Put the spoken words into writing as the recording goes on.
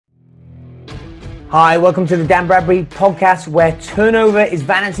Hi, welcome to the Dan Bradbury podcast, where turnover is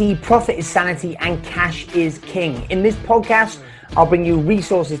vanity, profit is sanity, and cash is king. In this podcast, I'll bring you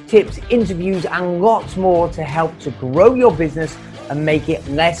resources, tips, interviews, and lots more to help to grow your business and make it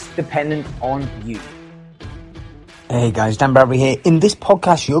less dependent on you. Hey guys, Dan Bradbury here. In this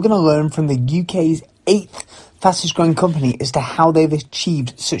podcast, you're going to learn from the UK's 8th fastest growing company as to how they've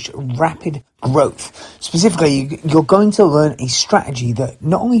achieved such rapid growth. Specifically, you're going to learn a strategy that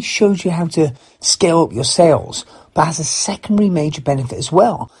not only shows you how to scale up your sales, but has a secondary major benefit as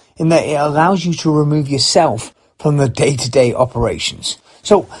well, in that it allows you to remove yourself from the day-to-day operations.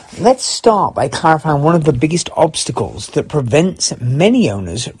 So let's start by clarifying one of the biggest obstacles that prevents many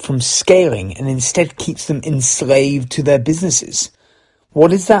owners from scaling and instead keeps them enslaved to their businesses.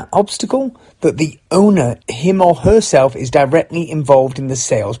 What is that obstacle? That the owner, him or herself, is directly involved in the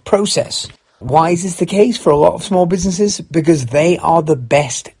sales process. Why is this the case for a lot of small businesses? Because they are the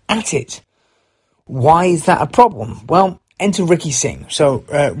best at it. Why is that a problem? Well, enter Ricky Singh. So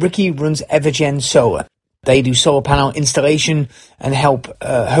Ricky runs Evergen Solar. They do solar panel installation and help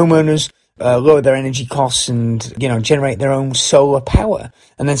homeowners lower their energy costs and, generate their own solar power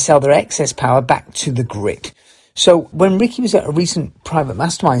and then sell their excess power back to the grid. So when Ricky was at a recent private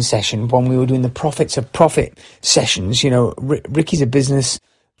mastermind session, when we were doing the Profits of Profit sessions, Ricky's a business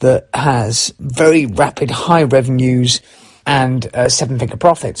that has very rapid high revenues and seven-figure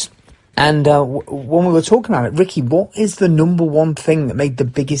profits. And when we were talking about it, Ricky, what is the number one thing that made the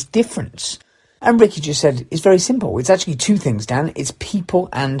biggest difference? And Ricky just said, it's very simple. It's actually two things, Dan. It's people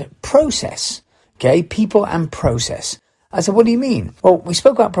and process. Okay, people and process. I said, what do you mean? Well, we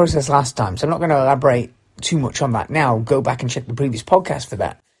spoke about process last time, so I'm not going to elaborate too much on that now. Go back and check the previous podcast for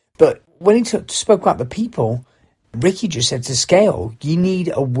that. But when he spoke about the people, Ricky just said to scale, you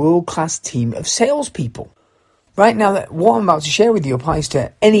need a world-class team of salespeople. Right now, what I'm about to share with you applies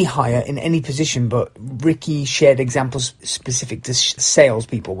to any hire in any position, but Ricky shared examples specific to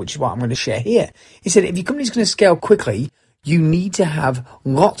salespeople, which is what I'm going to share here. He said, if your company's going to scale quickly, you need to have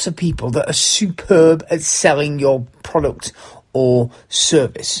lots of people that are superb at selling your product or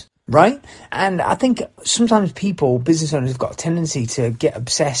service. Right? And I think sometimes business owners have got a tendency to get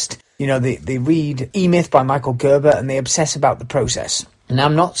obsessed. They read E-Myth by Michael Gerber and they obsess about the process. And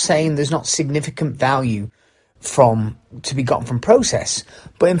I'm not saying there's not significant value to be gotten from process,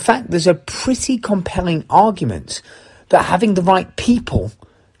 but in fact, there's a pretty compelling argument that having the right people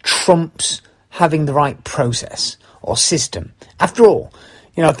trumps having the right process or system. After all,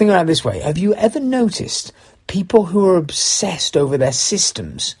 think about it this way. Have you ever noticed people who are obsessed over their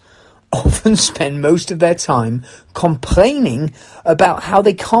systems often spend most of their time complaining about how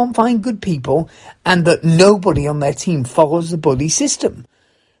they can't find good people and that nobody on their team follows the bloody system,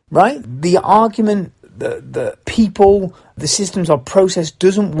 right? The argument that the people, the systems or process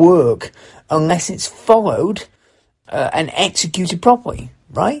doesn't work unless it's followed and executed properly,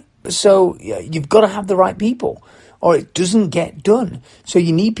 right? So you've got to have the right people or it doesn't get done. So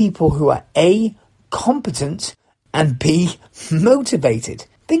you need people who are A, competent, and B, motivated.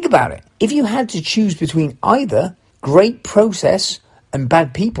 Think about it. If you had to choose between either great process and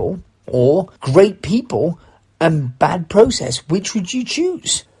bad people or great people and bad process, which would you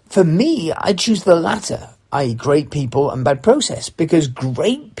choose? For me, I choose the latter, i.e. great people and bad process, because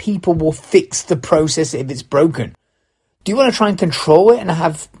great people will fix the process if it's broken. Do you want to try and control it and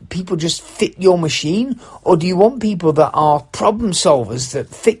have people just fit your machine? Or do you want people that are problem solvers that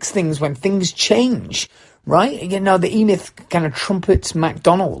fix things when things change? Right? The E-Myth kind of trumpets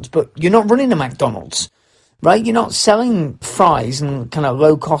McDonald's, but you're not running a McDonald's, right? You're not selling fries and kind of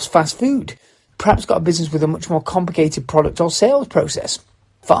low-cost fast food. Perhaps got a business with a much more complicated product or sales process.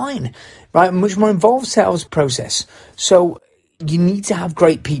 Fine, right? Much more involved sales process. So you need to have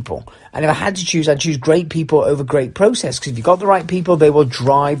great people. And if I had to choose, I'd choose great people over great process, because if you've got the right people, they will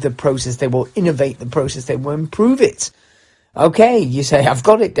drive the process. They will innovate the process. They will improve it. Okay, you say, I've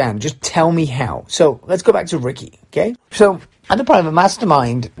got it down. Just tell me how. So let's go back to Ricky, okay? So at the private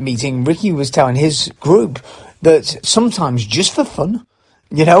mastermind meeting, Ricky was telling his group that sometimes just for fun,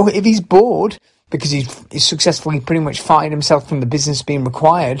 if he's bored because he's successfully pretty much fired himself from the business being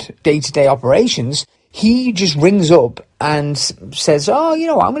required day-to-day operations, he just rings up and says, I'm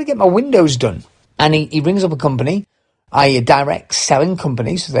going to get my windows done. And he rings up a company, a direct selling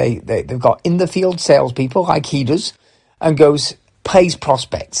company. So they've got in-the-field salespeople like he does, and goes, plays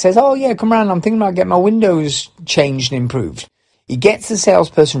prospect, says, come around, I'm thinking about getting my windows changed and improved. He gets the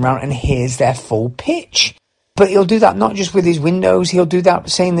salesperson around and hears their full pitch. But he'll do that not just with his windows, he'll do that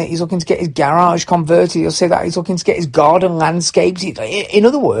saying that he's looking to get his garage converted, he'll say that he's looking to get his garden landscaped. In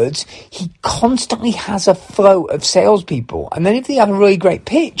other words, he constantly has a flow of salespeople. And then if they have a really great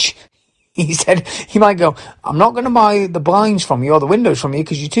pitch, He said, he might go, I'm not going to buy the blinds from you or the windows from you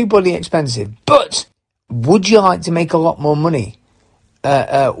because you're too bloody expensive. But would you like to make a lot more money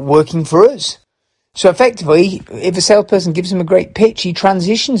working for us? So effectively, if a salesperson gives him a great pitch, he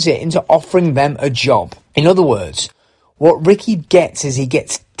transitions it into offering them a job. In other words, what Ricky gets is he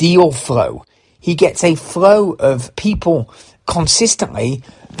gets deal flow. He gets a flow of people consistently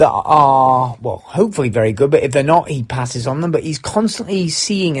that are, well, hopefully very good, but if they're not, he passes on them. But he's constantly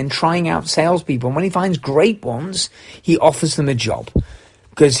seeing and trying out salespeople. And when he finds great ones, he offers them a job.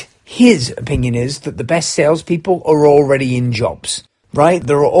 Because his opinion is that the best salespeople are already in jobs, right?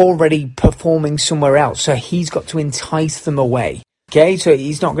 They're already performing somewhere else. So he's got to entice them away. Okay, so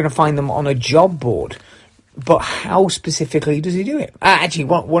he's not going to find them on a job board. But how specifically does he do it? Actually,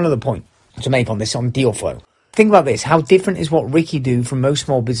 one other point to make on this, on deal flow. Think about this. How different is what Ricky do from most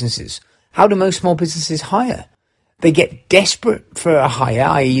small businesses? How do most small businesses hire? They get desperate for a hire,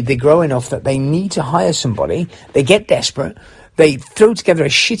 i.e. they grow enough that they need to hire somebody. They get desperate. They throw together a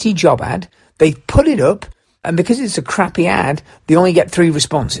shitty job ad. They put it up. And because it's a crappy ad, they only get 3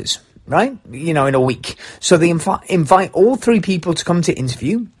 responses, right? In a week. So they invite all 3 people to come to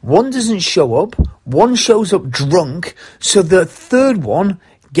interview. 1 doesn't show up. 1 shows up drunk. So the 3rd one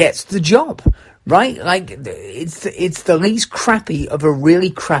gets the job. Right? Like, it's the least crappy of a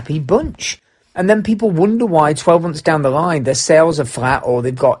really crappy bunch. And then people wonder why 12 months down the line, their sales are flat, or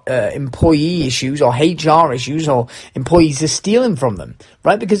they've got employee issues or HR issues, or employees are stealing from them,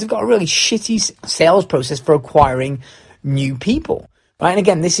 right? Because they've got a really shitty sales process for acquiring new people, right? And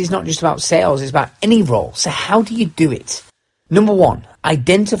again, this is not just about sales, it's about any role. So how do you do it? Number 1,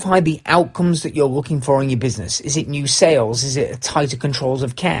 identify the outcomes that you're looking for in your business. Is it new sales? Is it tighter controls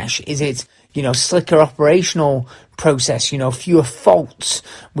of cash? Is it, slicker operational process, fewer faults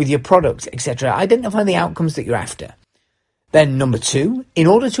with your product, etc.? Identify the outcomes that you're after. Then number 2, in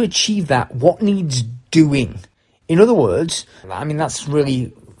order to achieve that, what needs doing? In other words, that's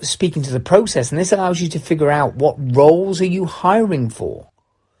really speaking to the process, and this allows you to figure out what roles are you hiring for.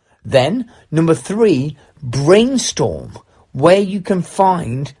 Then number 3, brainstorm where you can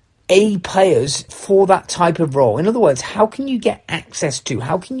find A players for that type of role. In other words, how can you get access to,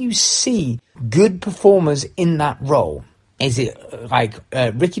 how can you see good performers in that role? Is it like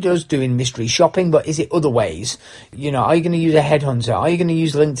Ricky does doing mystery shopping, but is it other ways? Are you going to use a headhunter? Are you going to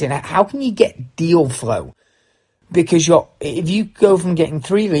use LinkedIn? How can you get deal flow? Because if you go from getting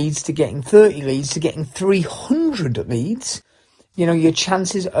 3 leads to getting 30 leads to getting 300 leads, your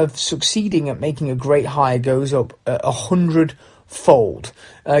chances of succeeding at making a great hire goes up 100-fold.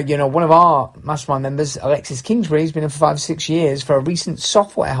 One of our mastermind members, Alexis Kingsbury, has been here for 5-6 years. For a recent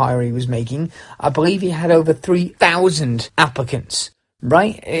software hire he was making, I believe he had over 3,000 applicants,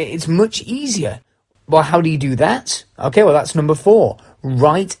 right? It's much easier. Well, how do you do that? Okay, well, that's number 4.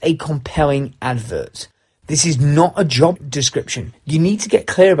 Write a compelling advert. This is not a job description. You need to get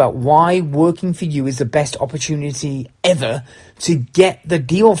clear about why working for you is the best opportunity ever to get the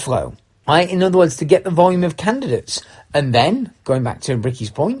deal flow, right? In other words, to get the volume of candidates. And then, going back to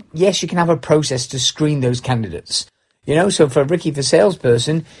Ricky's point, yes, you can have a process to screen those candidates. So for Ricky, the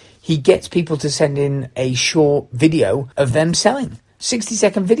salesperson, he gets people to send in a short video of them selling.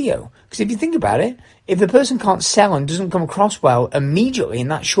 60-second video. Because if you think about it, if the person can't sell and doesn't come across well immediately in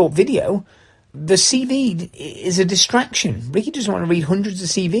that short video, the CV is a distraction. Ricky doesn't want to read hundreds of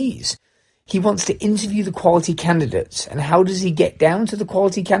CVs. He wants to interview the quality candidates. And how does he get down to the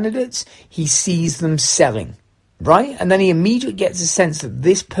quality candidates? He sees them selling, right? And then he immediately gets a sense that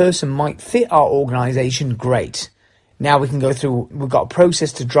this person might fit our organization. Great. Now we can go through, we've got a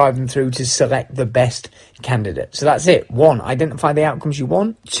process to drive them through to select the best candidate. So that's it. 1, identify the outcomes you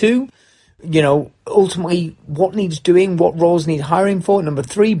want. 2, ultimately what needs doing, what roles need hiring for. Number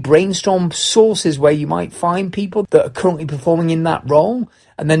 3, brainstorm sources where you might find people that are currently performing in that role.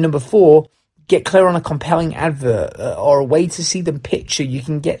 And then number 4, get clear on a compelling advert or a way to see them pitch so you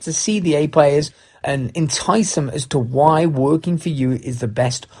can get to see the A players and entice them as to why working for you is the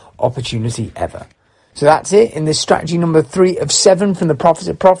best opportunity ever. So that's it in this strategy number 3 of 7 from the Profits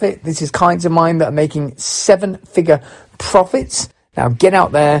of Profit. This is clients of mine that are making 7-figure profits. Now get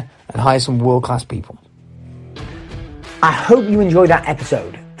out there and hire some world-class people. I hope you enjoyed that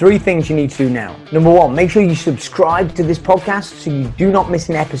episode. 3 things you need to do now. Number 1, make sure you subscribe to this podcast so you do not miss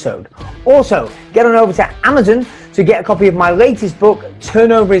an episode. Also, get on over to Amazon to get a copy of my latest book,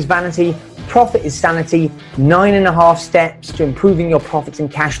 Turnover is Vanity, Profit is Sanity, 9.5 Steps to Improving Your Profits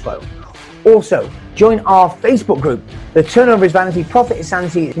and Cash Flow. Also, join our Facebook group, the Turnover is Vanity, Profit is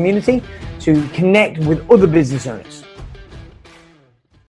Sanity community, to connect with other business owners.